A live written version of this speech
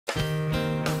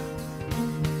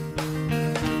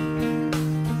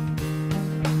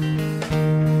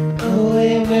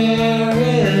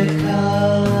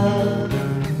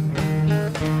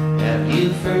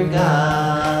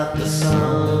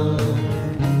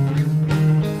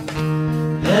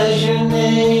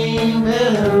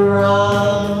gleaming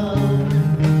wrong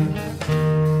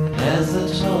as the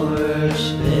torch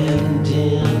been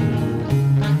dimmed.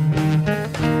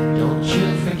 Don't you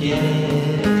forget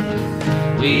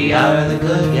it, we are the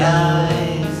good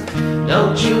guys.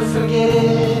 Don't you forget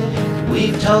it,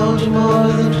 we've told you more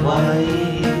than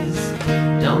twice.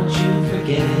 Don't you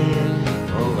forget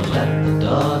it, or let the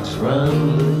dogs run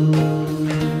loose.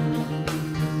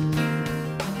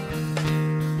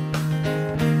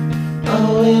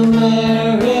 Oh,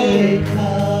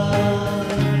 America,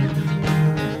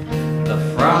 the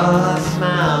frost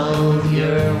mouth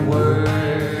your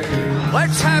word.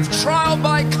 Let's have trial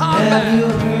by combat. Have you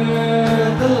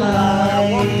heard the light?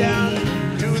 Walk down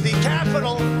to the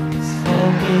Capitol,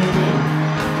 Spoken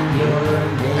in your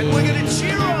name. and we're gonna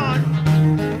cheer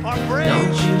on our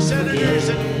brave senators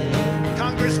and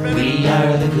congressmen. We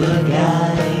are the good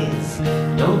guys.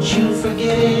 Don't you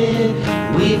forget it.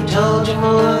 We've told you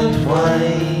more than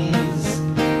twice.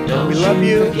 Don't We love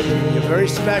you. Forget it. You're very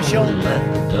special.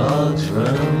 Let the dogs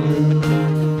run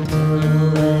loose.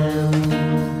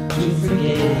 Don't you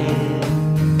forget it.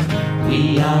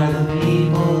 We are the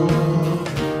people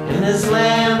in this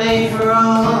land made for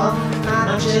all,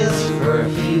 not just for a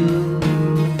few.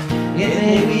 It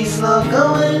may be slow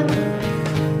going,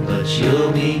 but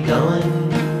you'll be going.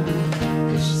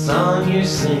 'Cause the song you're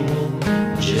singing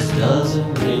just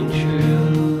doesn't ring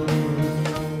true.